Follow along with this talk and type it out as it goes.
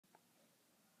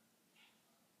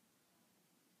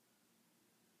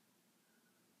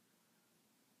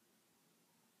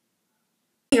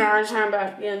guys, I'm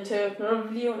back again to another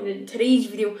video, and in today's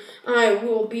video, I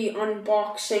will be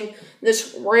unboxing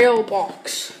this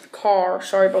Railbox car.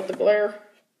 Sorry about the glare.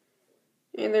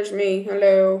 And there's me.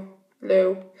 Hello.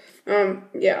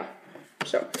 Yeah.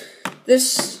 So,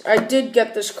 I did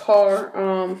get this car,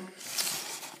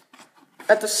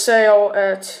 at the sale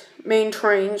at Main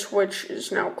Trains, which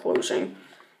is now closing.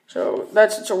 So,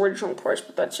 that's its original price,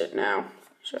 but that's it now.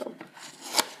 So,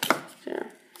 yeah.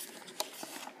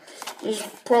 It's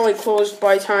probably closed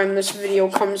by the time this video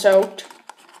comes out.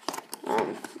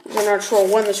 I'm not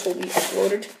sure when this will be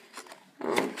uploaded.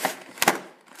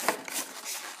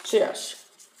 So yes.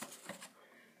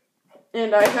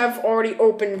 And I have already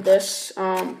opened this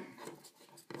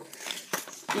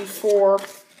before.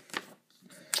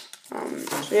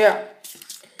 So yeah.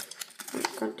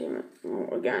 God damn it. Oh,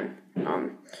 again.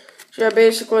 So yeah,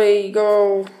 basically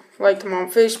go like them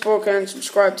on Facebook and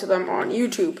subscribe to them on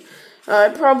YouTube. I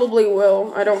probably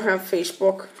will. I don't have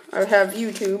Facebook. I have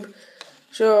YouTube.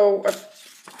 So,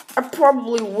 I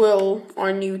probably will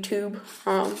on YouTube.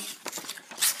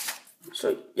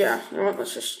 So, yeah. You know what?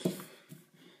 Let's just...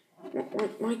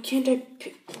 Why can't I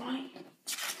pick... Why?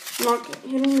 I'm not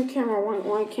hitting the camera.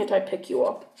 Why can't I pick you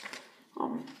up?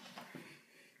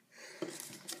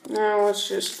 Now, let's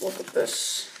just look at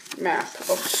this map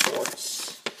of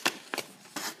sorts.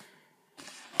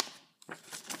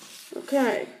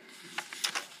 Okay.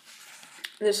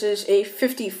 This is a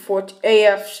 50-foot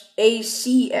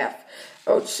ACF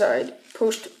outside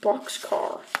post box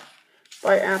car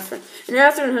by Athearn. And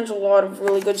Athearn has a lot of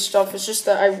really good stuff. It's just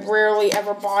that I rarely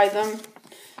ever buy them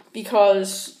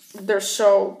because they're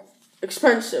so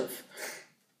expensive.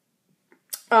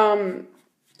 So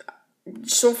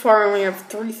far I only have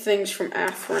 3 things from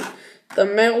Athearn. The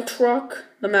mail truck,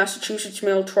 the Massachusetts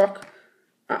mail truck.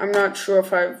 I'm not sure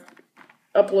if I've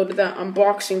uploaded that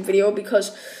unboxing video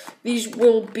because these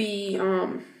will be,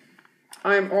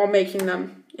 I'm all making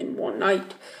them in one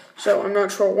night, so I'm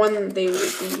not sure when they will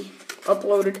be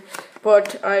uploaded,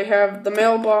 but I have the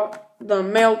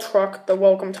mail truck, the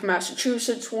Welcome to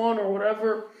Massachusetts one, or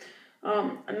whatever.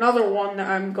 Another one that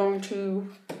I'm going to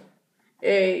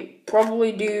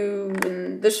probably do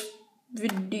in this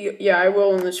video. Yeah, I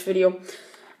will in this video.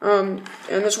 And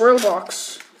this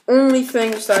Railbox. Only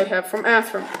things that I have from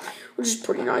Athearn, which is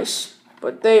pretty nice.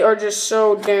 But they are just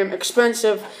so damn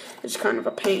expensive, it's kind of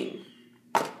a pain.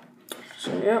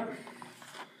 So, yeah.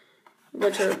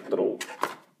 Get your little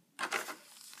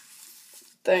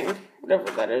thing,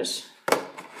 whatever that is.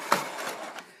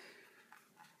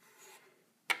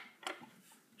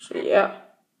 So, yeah.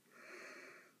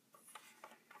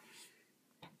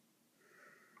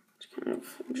 It's kind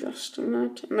of adjusting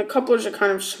that. And the couplers are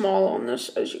kind of small on this,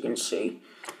 as you can see.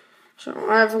 So,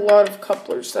 I have a lot of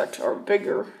couplers that are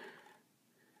bigger.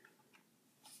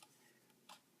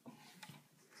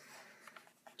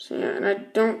 So yeah, and I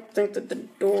don't think that the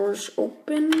doors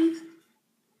open.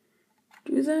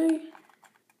 Do they?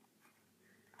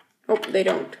 Nope, they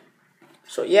don't.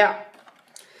 So yeah.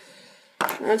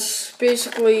 That's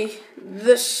basically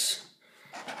this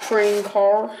train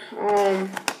car.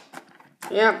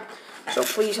 Yeah. So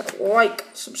please like,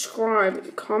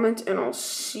 subscribe, comment, and I'll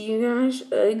see you guys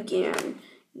again.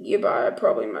 Goodbye. I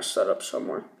probably messed that up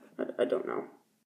somewhere. I don't know.